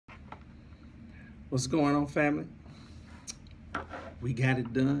What's going on, family? We got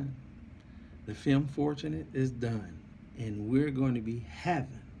it done. The Film Fortunate is done. And we're going to be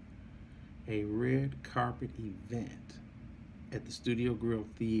having a red carpet event at the Studio Grill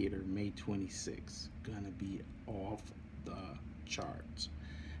Theater May 26th. Gonna be off the charts.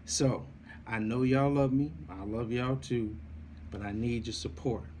 So, I know y'all love me. I love y'all too. But I need your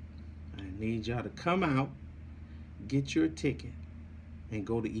support. I need y'all to come out, get your ticket, and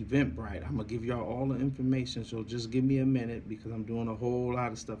go to Eventbrite. I'm gonna give y'all all the information, so just give me a minute because I'm doing a whole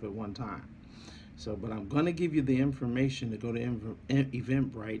lot of stuff at one time. But I'm gonna give you the information to go to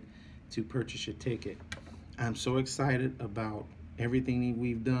Eventbrite to purchase your ticket. I'm so excited about everything that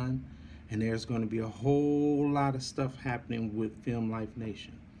we've done, and there's gonna be a whole lot of stuff happening with Film Life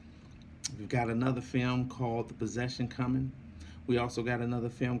Nation. We've got another film called The Possession coming. We also got another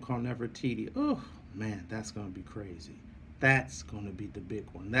film called Nefertiti. Oh man, that's gonna be crazy. That's going to be the big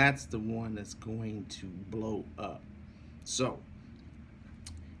one. That's the one that's going to blow up. So,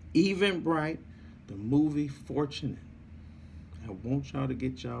 Eventbrite, the movie Fortunate. I want y'all to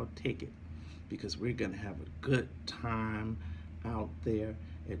get y'all a ticket because we're going to have a good time out there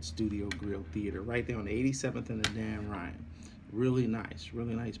at Studio Grill Theater, right there on 87th and the Dan Ryan. Really nice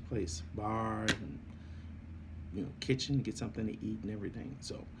place. Bar and kitchen, get something to eat and everything.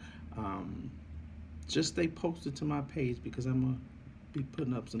 So, just stay posted to my page because I'm going to be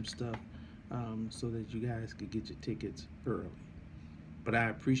putting up some stuff so that you guys could get your tickets early. But I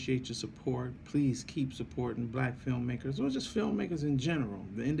appreciate your support. Please keep supporting black filmmakers or just filmmakers in general.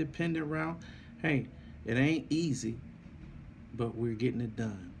 The independent route, hey, it ain't easy, but we're getting it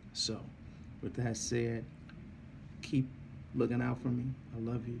done. So, with that said, keep looking out for me. I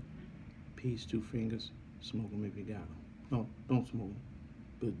love you. Peace, 2 fingers. Smoke them if you got them. No, don't smoke them,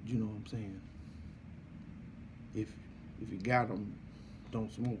 but you know what I'm saying. If you got them, don't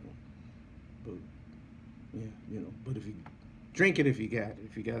smoke them. But yeah, but if you drink it, if you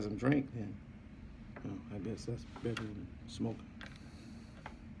got some drink, then I guess that's better than smoking.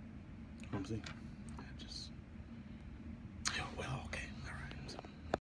 I'm saying,